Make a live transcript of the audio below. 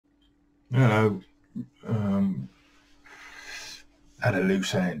You know, um, at a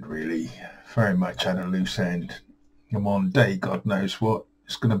loose end, really. Very much at a loose end. I'm on day, God knows what.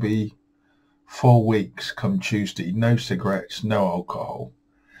 It's going to be 4 weeks come Tuesday. No cigarettes, no alcohol.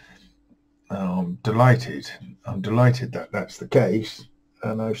 I'm delighted. I'm delighted that that's the case.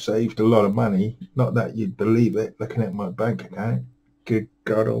 And I've saved a lot of money. Not that you'd believe it, looking at my bank account. Good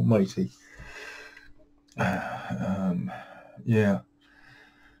God Almighty. Yeah.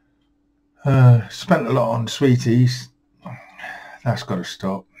 Spent a lot on sweeties. That's got to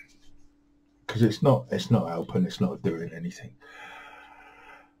stop because it's not helping. It's not doing anything.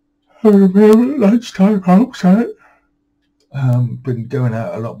 I remember lunchtime outside. Been going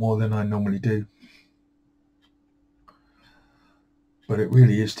out a lot more than I normally do, but it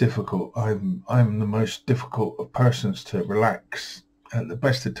really is difficult. I'm the most difficult of persons to relax at the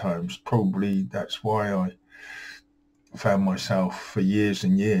best of times. Probably that's why I found myself for years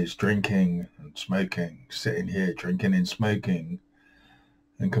and years drinking and smoking, sitting here drinking and smoking,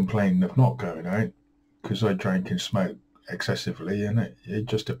 and complaining of not going out because I drank and smoked excessively, and it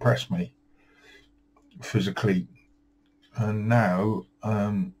just depressed me physically. And now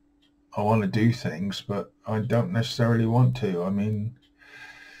I want to do things, but I don't necessarily want to. I mean,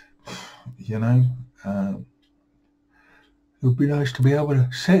 you know, it would be nice to be able to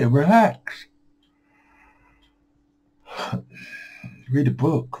sit and relax, read a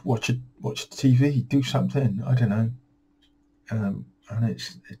book, watch TV, do something. I don't know. And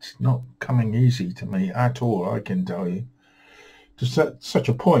it's not coming easy to me at all. I can tell you. To such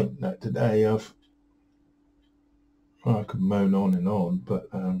a point that today I could moan on and on, but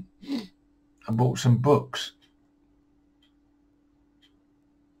I bought some books.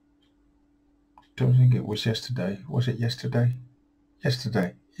 Don't think it was yesterday. Was it yesterday?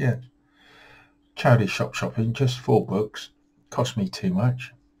 Yesterday, yeah. Charity shop shopping, just 4 books. Cost me too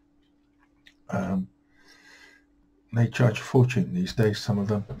much. They charge a fortune these days, some of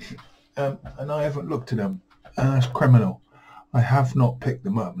them. And I haven't looked at them. That's criminal. I have not picked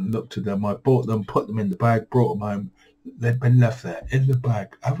them up and looked at them. I bought them, put them in the bag, brought them home. They've been left there in the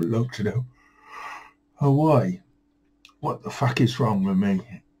bag. I haven't looked at them. Oh, why? What the fuck is wrong with me?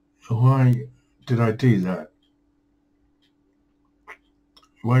 Why did I do that?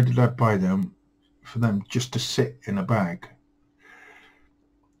 Why did I buy them for them just to sit in a bag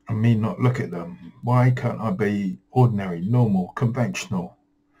and me not look at them? Why can't I be ordinary, normal, conventional,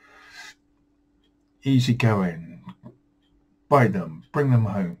 easygoing? Buy them, bring them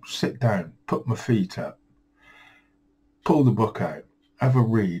home, sit down, put my feet up, pull the book out, have a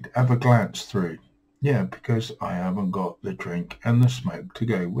read, have a glance through. Yeah, because I haven't got the drink and the smoke to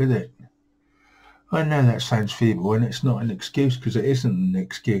go with it. I know that sounds feeble, and it's not an excuse, because it isn't an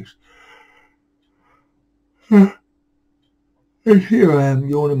excuse. And here I am,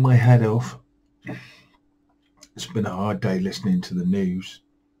 yawning my head off. It's been a hard day listening to the news.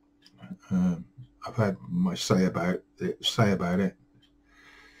 I've had my say about it.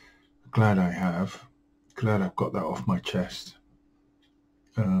 Glad I have. Glad I've got that off my chest.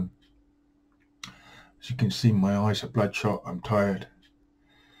 As you can see, my eyes are bloodshot. I'm tired.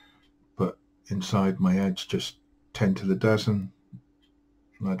 But inside, my head's just 10 to the dozen.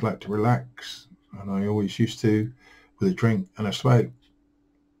 And I'd like to relax. And I always used to, with a drink and a smoke.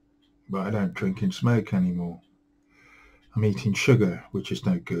 But I don't drink and smoke anymore. I'm eating sugar, which is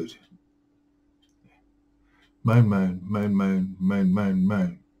no good. Moan, moan, moan, moan, moan, moan,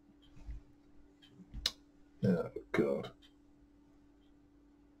 moan. Oh, God.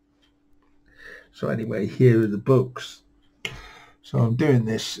 So anyway, here are the books. So I'm doing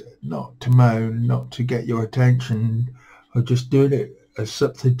this not to moan, not to get your attention. I'm just doing it as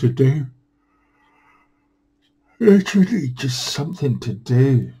something to do. Literally just something to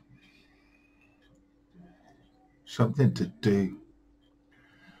do. Something to do.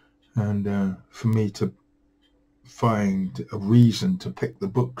 And for me to find a reason to pick the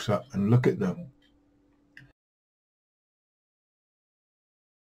books up and look at them.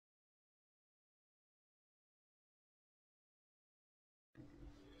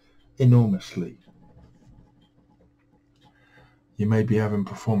 Enormously. You may be having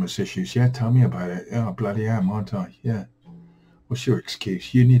performance issues. Yeah, tell me about it. Yeah, I bloody am, aren't I? Yeah. What's your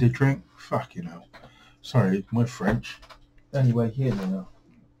excuse? You need a drink? Fuck, you know. Sorry, my French. Anyway, here they are.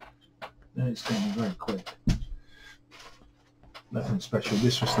 No, it's going to be very quick. Nothing special.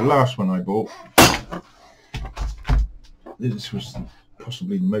 This was the last one I bought. This was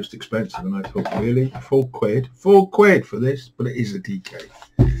possibly the most expensive, and I thought, really? 4 quid? 4 quid for this? But it is a DK.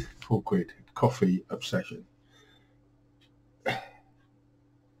 4 quid. Coffee Obsession.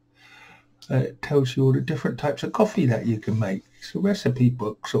 It tells you all the different types of coffee that you can make. It's a recipe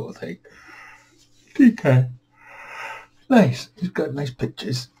book sort of thing. Okay. Nice. It's got nice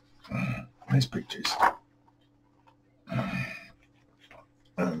pictures. Nice pictures.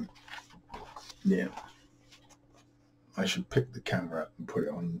 Yeah. I should pick the camera up and put it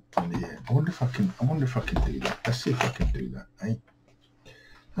on the air. I wonder if I can do that. Let's see if I can do that, eh?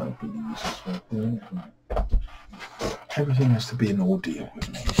 That would be the easiest way of doing it. Everything has to be an audio with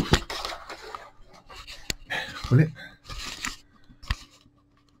me. Will it?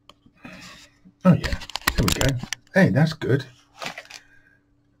 Oh yeah. There we go. Hey, that's good.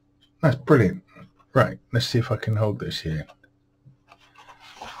 That's brilliant. Right, let's see if I can hold this here.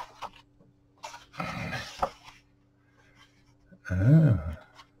 Oh,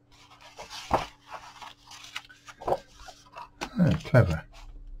 clever.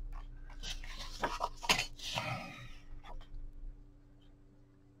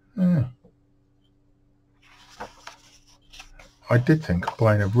 Oh. I did think of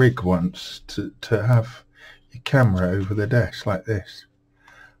buying a rig once to have your camera over the desk like this.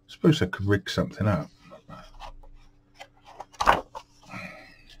 I suppose I could rig something up.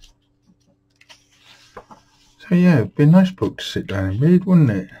 So yeah, it'd be a nice book to sit down and read,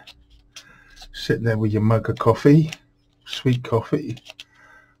 wouldn't it? Sit there with your mug of coffee, sweet coffee,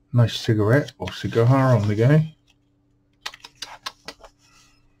 nice cigarette or cigar on the go.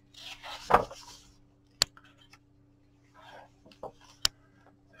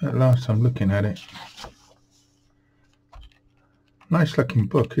 At last I'm looking at it. Nice looking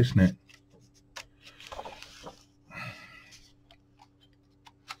book, isn't it?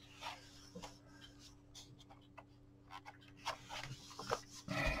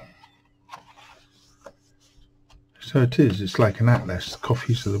 So it is, it's like an atlas,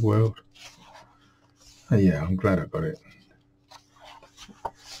 coffees of the world. Oh yeah, I'm glad I got it.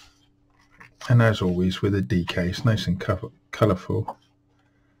 And as always with a DK, it's nice and colourful.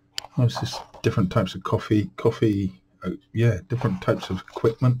 Oh, it's just different types of coffee, yeah, different types of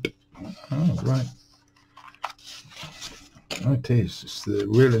equipment. Oh, right. Oh, it is. It's the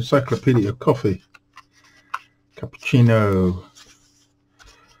real encyclopedia of coffee. Cappuccino,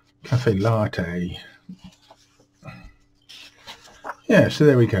 cafe latte. Yeah, so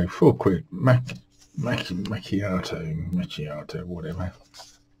there we go. £4. Macchiato, whatever.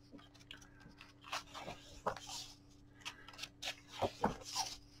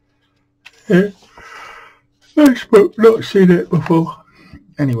 Yeah. Nice book, not seen it before.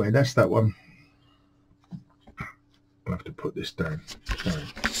 Anyway, that's that one. I'll have to put this down. Sorry.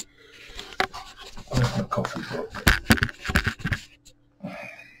 Where's my coffee book?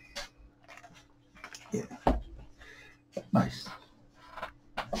 Yeah. Nice.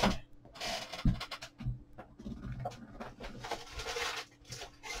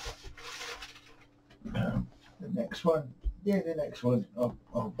 The next one. Yeah, the next one. I'll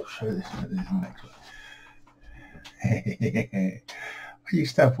show this. This is the next one. I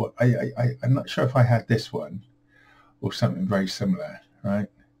used to have what I'm not sure if I had this one or something very similar, right?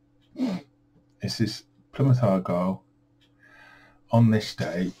 This is Plymouth Argyle on this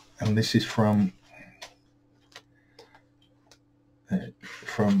day, and this is from it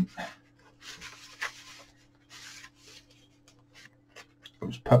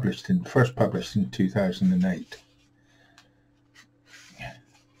was first published in 2008.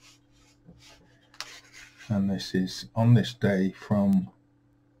 And this is on this day from,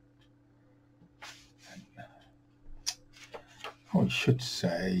 I should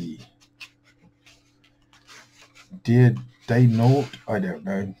say, Dear Day Naught, I don't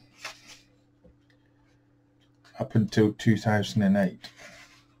know, up until 2008.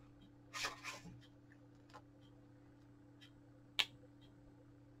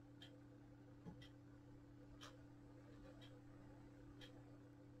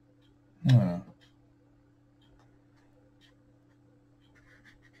 Oh.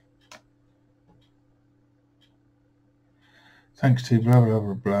 Thanks to blah blah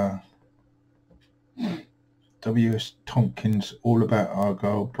blah blah. W.S. Tompkins, All About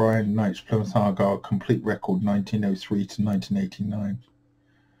Argyle, Brian Knight's Plymouth Argyle, Complete Record 1903 to 1989,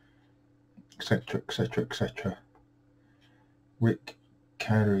 etc., etc., etc. Rick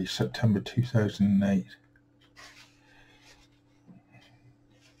Carey, September 2008.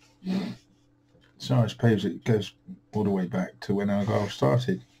 So I suppose it goes all the way back to when Argyle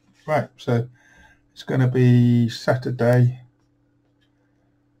started. Right, so it's going to be Saturday,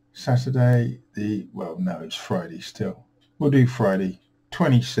 it's Friday still. We'll do Friday,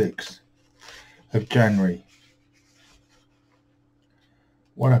 26th of January.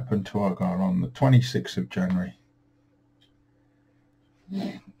 What happened to Argyle on the 26th of January?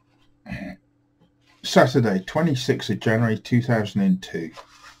 Saturday, 26th of January 2002.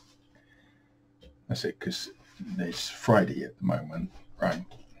 That's it, because it's Friday at the moment, right?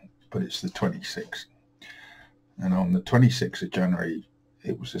 But it's the 26th. And on the 26th of January,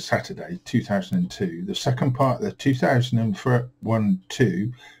 it was a Saturday, 2002. The second part of the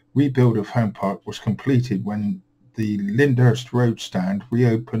 2001-2 rebuild of Home Park was completed when the Lyndhurst Road stand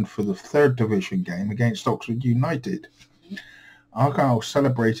reopened for the third division game against Oxford United. Argyle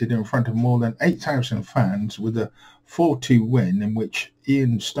celebrated in front of more than 8,000 fans with a 4-2 win in which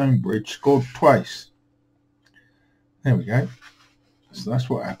Ian Stonebridge scored twice. There we go. So that's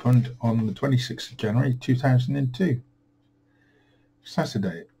what happened on the 26th of January 2002.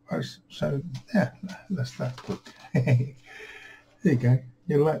 Saturday. So, yeah, that's that book. There you go.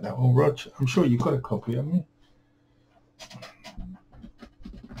 You like that one, Rog? I'm sure you've got a copy, haven't you?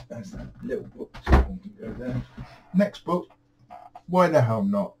 That's that little book. So go there. Next book. Why the hell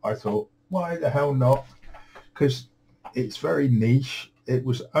not? I thought, why the hell not? Because it's very niche. It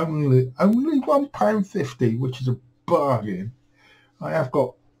was only £1.50, which is a bargain. I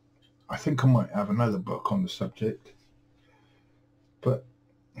think I might have another book on the subject. But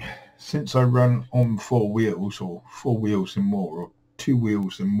since I run on 4 wheels, or 4 wheels and more, or 2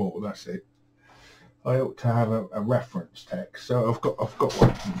 wheels and more, that's it. I ought to have a reference text. So I've got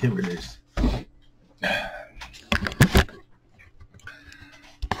one. Here it is.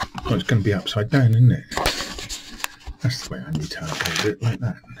 Oh, it's going to be upside down, isn't it? That's the way I need to hold it, like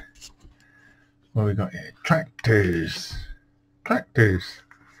that. What have we got here? Tractors. Tractors.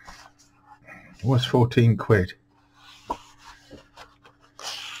 What's 14 quid?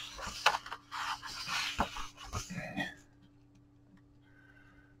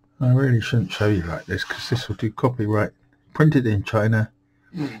 I really shouldn't show you like this because this will do copyright. Printed in China.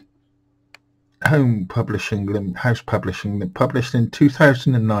 House Publishing, published in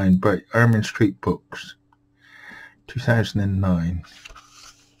 2009 by Ermine Street Books. 2009.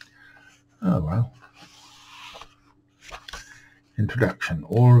 Oh well. Introduction,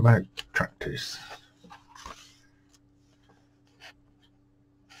 all about tractors.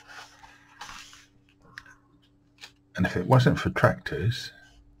 And if it wasn't for tractors,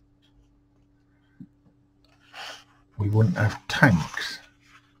 we wouldn't have tanks.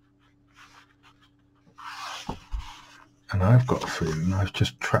 And I've got a feeling I've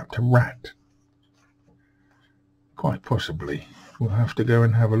just trapped a rat. Quite possibly. We'll have to go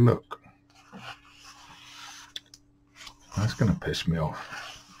and have a look. That's going to piss me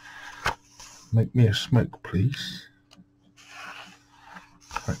off. Make me a smoke, please.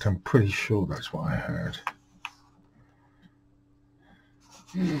 In fact, I'm pretty sure that's what I heard.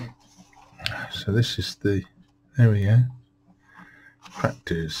 So this is the... There we go.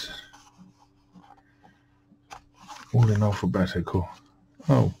 Tractors. All in alphabetical.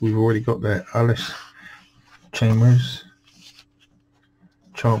 Oh, we've already got there. Alice Chalmers.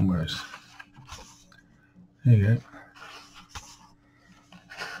 There you go.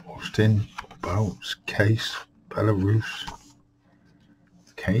 Austin, Bolts, Case, Belarus.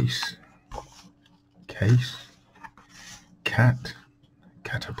 Case. Cat.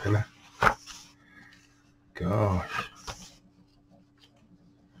 Caterpillar. Gosh.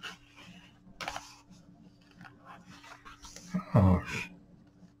 Gosh.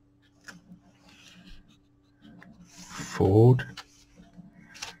 Ford.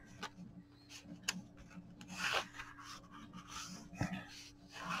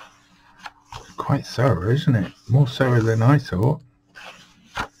 Quite thorough, isn't it? More thorough than I thought.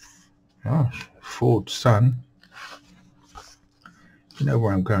 Gosh. Ford's son. You know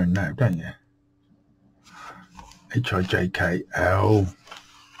where I'm going now, don't you? HIJKL.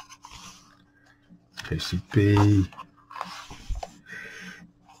 JCB.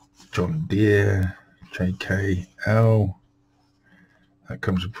 John Deere. JKL. That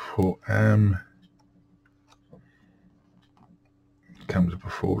comes before M. Comes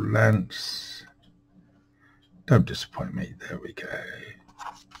before Lance. Don't disappoint me. There we go.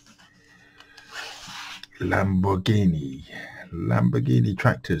 Lamborghini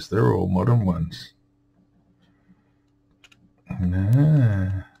tractors. They're all modern ones.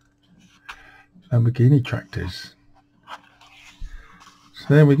 Lamborghini tractors.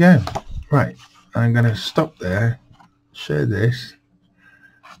 So there we go. Right, I'm going to stop there, share this,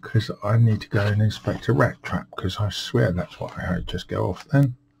 because I need to go and inspect a rat trap, because I swear that's what I heard just go off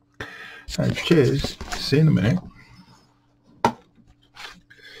then. So cheers, see you in a minute.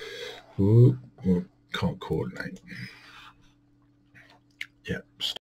 Ooh, can't coordinate. Yep.